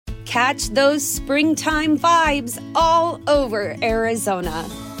Catch those springtime vibes all over Arizona.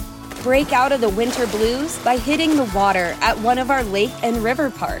 Break out of the winter blues by hitting the water at one of our lake and river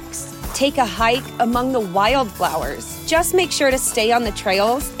parks. Take a hike among the wildflowers. Just make sure to stay on the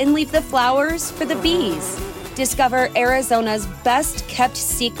trails and leave the flowers for the bees. Discover Arizona's best kept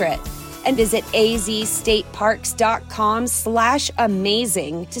secret and visit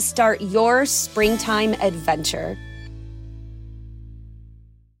azstateparks.com/amazing to start your springtime adventure.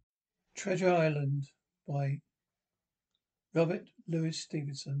 Treasure Island by Robert Louis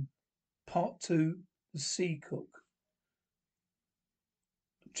Stevenson. Part 2, The Sea Cook.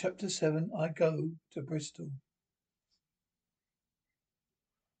 Chapter 7, I Go to Bristol.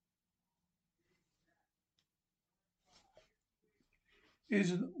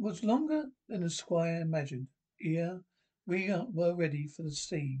 It was longer than the squire imagined. Ere we were ready for the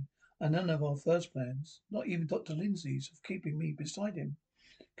sea, and none of our first plans, not even Dr. Lindsay's of keeping me beside him,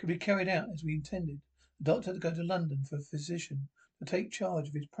 could be carried out as we intended. The doctor had to go to London for a physician to take charge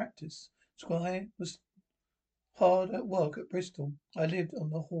of his practice. Squire was hard at work at Bristol. I lived at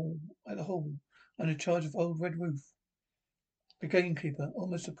the hall, under charge of old Red Roof, the gamekeeper,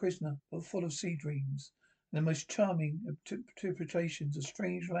 almost a prisoner, but full of sea dreams and the most charming interpretations of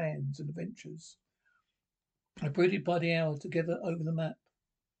strange lands and adventures. I brooded by the hour together over the map,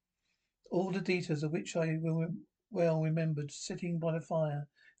 all the details of which I well remembered, sitting by the fire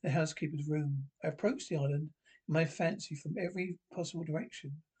in the housekeeper's room. I approached the island in my fancy from every possible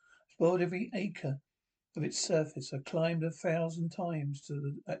direction, explored every acre of its surface. I climbed 1,000 times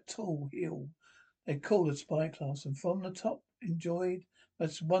to that tall hill they called a spy class, and from the top enjoyed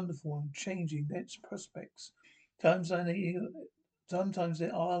most wonderful and changing its prospects. Sometimes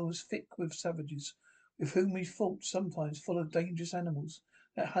the isle was thick with savages, with whom we fought, sometimes full of dangerous animals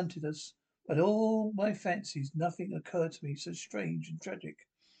that hunted us. But all my fancies, nothing occurred to me so strange and tragic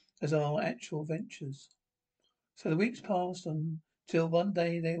as our actual adventures. So the weeks passed on till one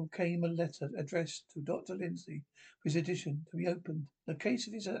day there came a letter addressed to Dr. Lindsay for his edition to be opened. In the case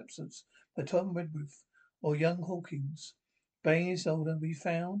of his absence by Tom Redruth or young Hawkins, being his older, we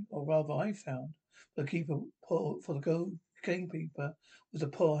found, or rather I found, the gamekeeper was a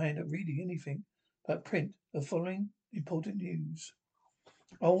poor hand at reading anything but print. The following important news.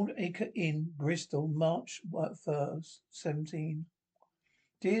 Old Acre Inn, Bristol, March 1st, 17.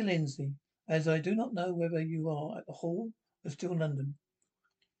 Dear Lindsay, as I do not know whether you are at the Hall or still in London,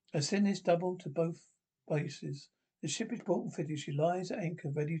 I send this double to both bases. The ship is brought and fitted. She lies at anchor,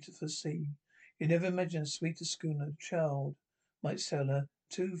 ready for sea. You never imagined a sweeter schooner child might sail her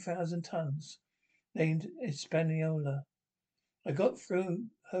 2,000 tons, named Hispaniola. I got through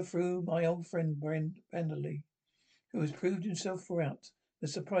my old friend Brandley, who has proved himself throughout the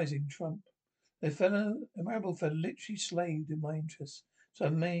surprising trump. The admirable fellow, literally slaved in my interests. So I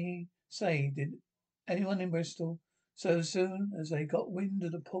may say, did anyone in Bristol, so soon as they got wind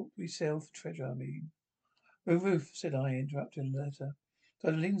of the port we sailed for treasure, I mean. Ruth, said I, interrupting the letter.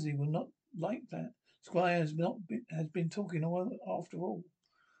 Dr. Lindsay will not like that. Squire has been talking all after all.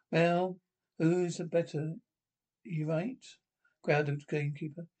 Well, who's a better, you right? Growled the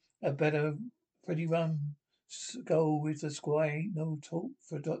gamekeeper. A better Freddie Rum go with the squire ain't no talk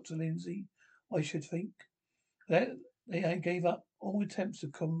for Dr. Lindsay, I should think. That I gave up all attempts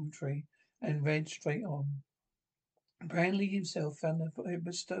of commentary and read straight on. Brandley himself found the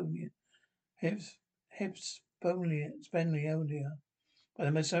Hispaniola by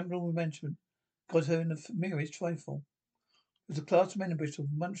the most admirable arrangement, got her in the merest trifle. With the class of men in Bristol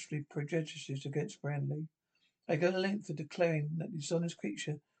monstrally prejudiced against Brandley, I go to length for declaring that this honest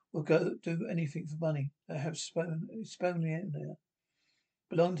creature will do anything for money. I have Hispaniola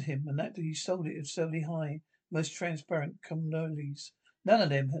belonged to him, and that he sold it absurdly high, most transparent come lowlies. None of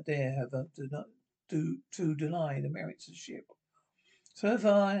them dare, however, to deny the merits of the ship. So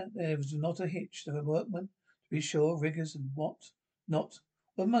far there was not a hitch. There were workmen, to be sure, riggers and what not,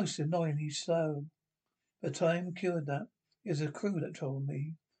 were most annoyingly slow. But time cured that. It was the crew that troubled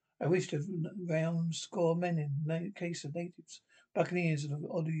me. I wished to round score men in the case of natives, buccaneers and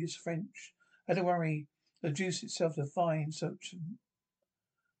odious French. I had to worry the juice itself to find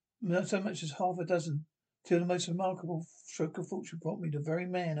not so much as half a dozen, till the most remarkable stroke of fortune brought me the very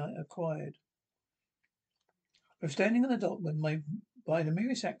man I acquired. I was standing on the dock when by the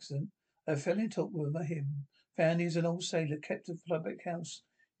merest accident I fell in talk with him. Found he was an old sailor, kept a public house,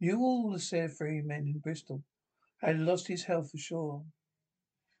 knew all the seafaring-men in Bristol, had lost his health ashore.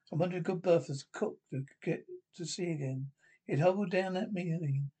 I wanted a good berth as cook to get to sea again. He'd hobbled down that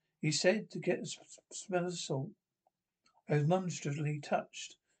morning, he said, to get a smell of salt. I was monstrously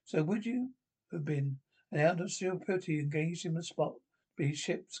touched. So would you have been, and out of sheer pity engaged in the spot, be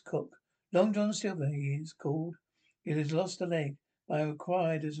ship's cook. Long John Silver, he is called. He has lost a leg, but I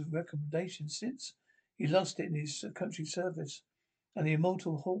required as a recommendation since he lost it in his country service. And the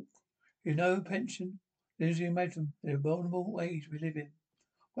immortal Hawk, you know, pension, lives you imagine the abominable age we live in.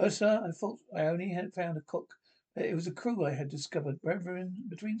 Well, sir, I thought I only had found a cook, but it was a crew I had discovered. Brethren,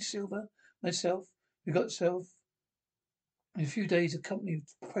 between Silver, myself, we got self in a few days a company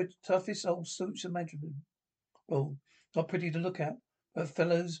of toughest old suits imaginable. Well, not pretty to look at, but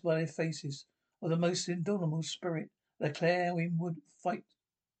fellows by their faces of the most indomitable spirit. I declare we would fight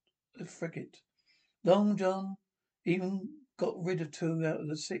the frigate. Long John even got rid of 2 out of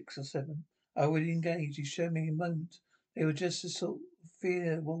the 6 or 7 already engaged. He showed me in a moment they were just the sort of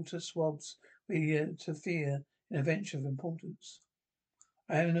fear Walter Swabs we to fear in a venture of importance.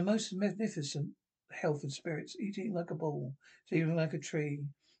 I am in the most magnificent health and spirits, eating like a bull, sleeping like a tree.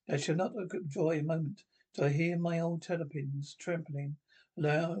 I shall not enjoy a moment till I hear my old telepins trampling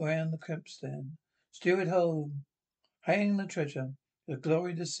around the campstand. Steward home, hang the treasure, the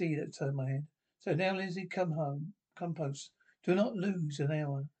glory of the sea that turned my head. So now, Lizzie, come home, come post. Do not lose an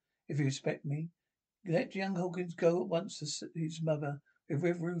hour, if you respect me. Let young Hawkins go at once to his mother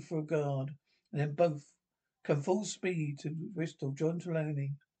with Ruth for a guard, and then both come full speed to Bristol. John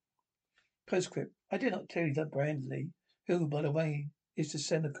Trelawney. Postscript. I did not tell you that Brandley, who, by the way, is to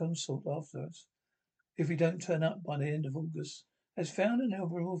send a consort after us, if we don't turn up by the end of August, has found an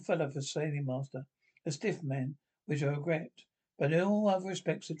admirable fellow for sailing master, a stiff man, which I regret, but in all other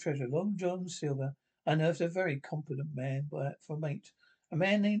respects a treasure. Long John Silver unearthed a very competent man for mate, a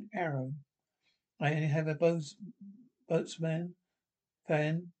man named Arrow. I have a boatsman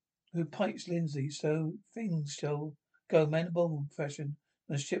fan who pikes Lindsay, so things shall go man aboard fashion,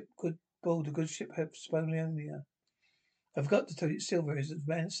 and the ship could board a good ship have Spoleonia. I forgot to tell you Silver is a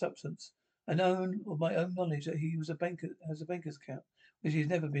man of substance. I know of my own knowledge that he was has a banker's account, which he has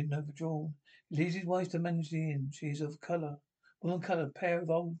never been overdrawn. He leaves his wife to manage the inn. She is of woman colour, pair of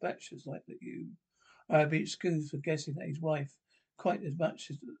old bachelors like you. I would be excused for guessing that his wife quite as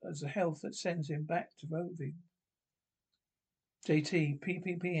much as the health that sends him back to roving. JT,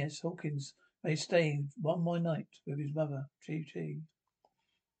 PPPS, Hawkins may stay one more night with his mother, GT.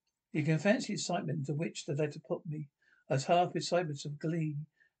 You can fancy the excitement into which the letter put me. I was half beside myself of glee.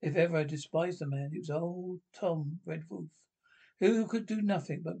 If ever I despised a man, it was old Tom Redwolf, who could do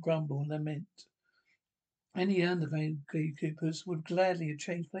nothing but grumble and lament. Any underground gatekeepers would gladly have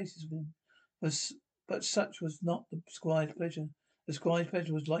changed places with him. But such was not the squire's pleasure. The squire's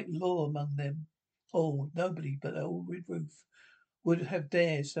pleasure was like law among them. Oh, nobody but old Redwolf would have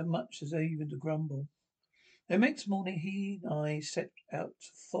dared so much as even to grumble. The next morning he and I set out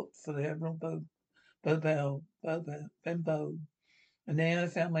foot for the Admiral Benbow, and there I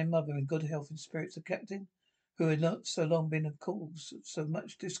found my mother in good health and spirits. The captain, who had not so long been a cause of so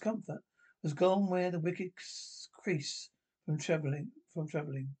much discomfort, was gone where the wicked crease from travelling.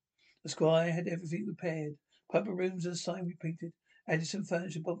 The squire had everything repaired, public rooms and sign repeated, added some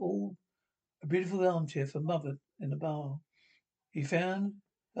furniture, above all a beautiful armchair for mother in the bar. He found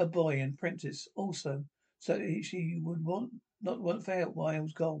a boy and apprentice also, so that she would not want for help while I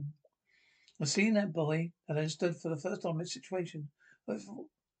was gone. I seen that boy and I understood for the first time his situation.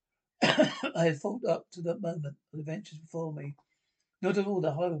 I had thought up to that moment of the adventures before me, not at all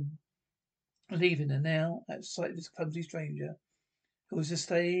the home leaving, and now at sight of this clumsy stranger who was to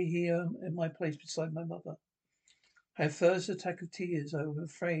stay here in my place beside my mother. I had first attack of tears. I was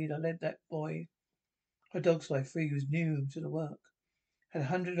afraid I led that boy a dog's life free. He was new to the work. Had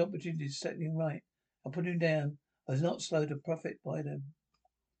 100 opportunities to set him right. I put him down. I was not slow to profit by them.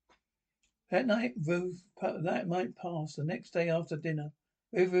 That night passed. The next day after dinner,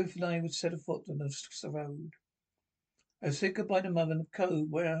 Ruth and I would set afoot on the road. I said goodbye to mother and the cove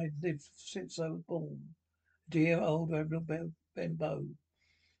where I had lived since I was born. Dear old Admiral Benbow.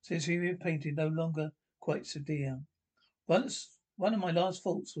 Since we were painted, no longer quite so dear. Once, one of my last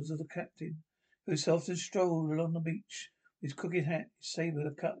thoughts was of the captain, who so often strolled along the beach with his crooked hat, his sabre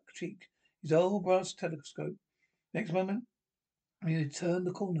cut cheek, his old brass telescope. Next moment, when he had turned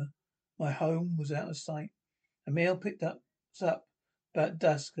the corner, my home was out of sight. A mail picked us up about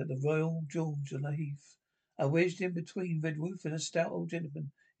dusk at the Royal George on the Heath. I wedged in between Redwolf and a stout old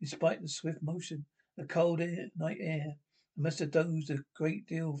gentleman, despite the swift motion, the cold night air. I must have dozed a great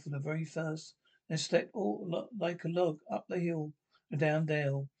deal from the very first, and slept all like a log up the hill and down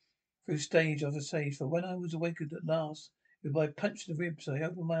dale, through stage after stage. For when I was awakened at last, it was by a punch in the ribs. I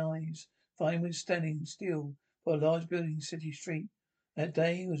opened my eyes, finding was standing still for a large building in City Street. That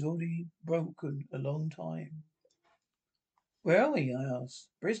day was already broken a long time. Where are we? I asked.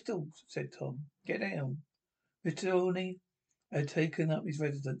 Bristol, said Tom. Get down. Mr. Orney, had taken up his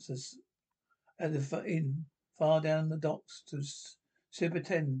residence at the inn far down the docks to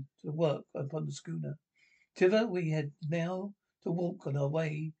superintend to work upon the schooner. Thither we had now to walk on our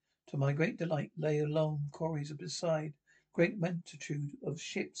way. To my great delight, lay along quarries beside great multitude of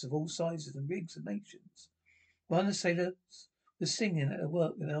ships of all sizes and rigs and nations. One of the sailors was singing at a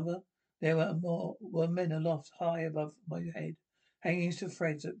work, another there were men aloft high above my head, hanging to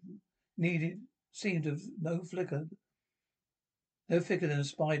threads that seemed of no thicker than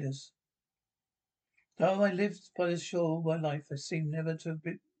spiders. Though I lived by the shore of my life, I seemed never to have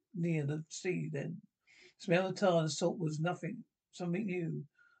been near the sea then. The smell of tar and salt was something new.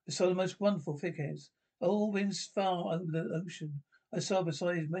 I saw the most wonderful figureheads, all winds far over the ocean. I saw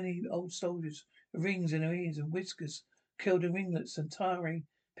besides many old soldiers with rings in their ears and whiskers, curled in ringlets and tarry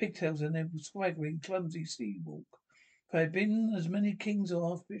pigtails in their swaggering, clumsy sea walk. If I had been as many kings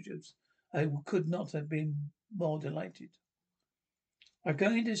or archbishops, I could not have been more delighted. I'm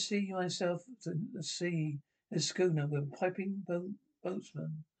going to see myself to the sea in a schooner with a piping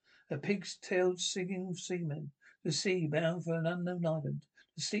boatsman, a pig's-tailed singing seaman, the sea bound for an unknown island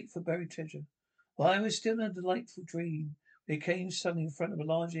to seek for buried treasure. While I was still in a delightful dream, we came suddenly in front of a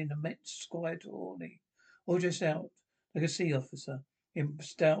large inn and met Squire Tawney, all dressed out like a sea officer in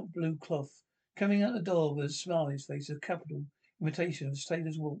stout blue cloth, coming out the door with a smile on his face, a capital imitation of a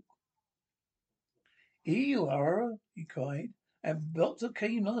sailor's walk. "Here you are," he cried. "And doctor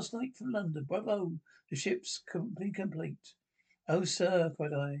came last night from London. Bravo! The ship's complete." "Oh, sir,"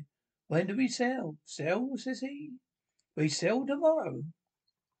 cried I, "when do we sail?" "Sail?" says he. "We sail tomorrow."